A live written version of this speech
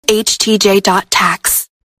HTJ.tax,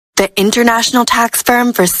 the international tax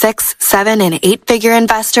firm for 6, 7, and 8-figure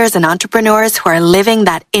investors and entrepreneurs who are living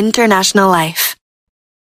that international life.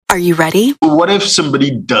 Are you ready? What if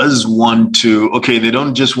somebody does want to, they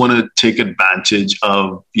don't just want to take advantage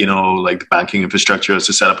of, like the banking infrastructure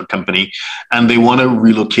to set up a company, and they want to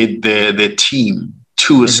relocate their team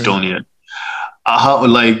to Estonia?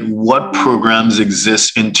 What programs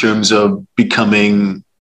exist in terms of becoming,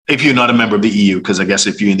 if you're not a member of the EU, because I guess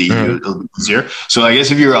if you're in the EU, it'll be easier. So I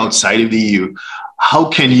guess if you're outside of the EU, how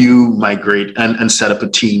can you migrate and set up a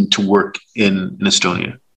team to work in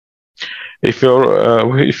Estonia? If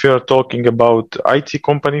you're talking about IT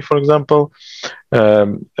company, for example,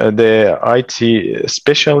 the IT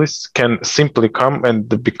specialists can simply come and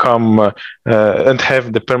become and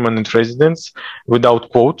have the permanent residence without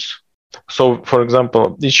quotes. So, for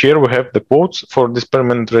example, each year we have the quotes for this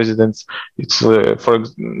permanent residence. It's for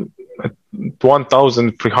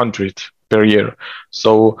 1,300 per year.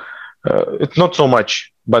 So it's not so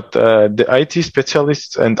much, but the IT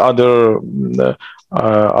specialists and other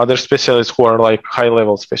specialists who are like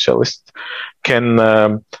high-level specialists can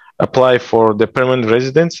apply for the permanent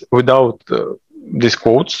residence without these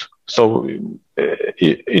quotes. So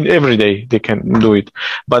in every day they can do it,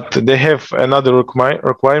 but they have another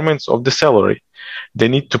requirements of the salary. They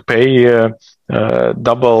need to pay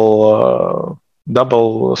double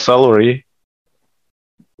salary.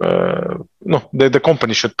 The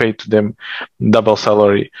company should pay to them double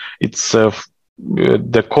salary. It's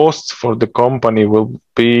the costs for the company will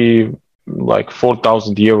be like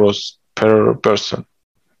 4,000 euros per person.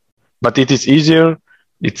 But it is easier.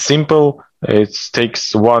 It's simple. It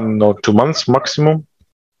takes 1 or 2 months maximum.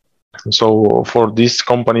 So for these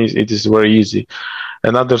companies, it is very easy.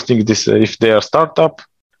 Another thing is if they are startup,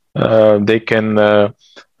 they can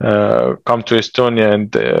come to Estonia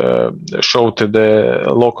and show to the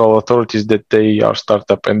local authorities that they are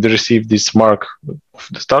startup, and they receive this mark of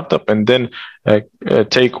the startup, and then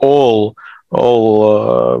take all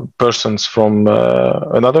persons from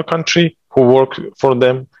another country who work for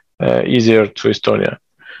them easier to Estonia.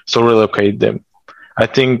 So relocate them. I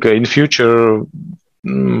think in future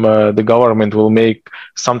the government will make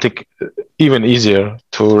something even easier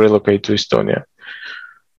to relocate to Estonia.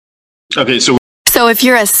 Okay, So if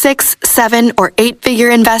you're a 6, 7, or 8-figure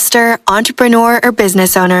investor, entrepreneur, or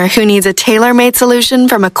business owner who needs a tailor-made solution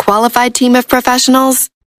from a qualified team of professionals,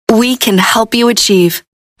 we can help you achieve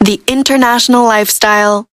the international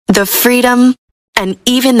lifestyle, the freedom, and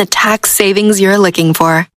even the tax savings you're looking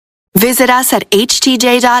for. Visit us at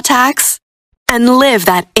htj.tax and live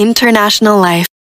that international life.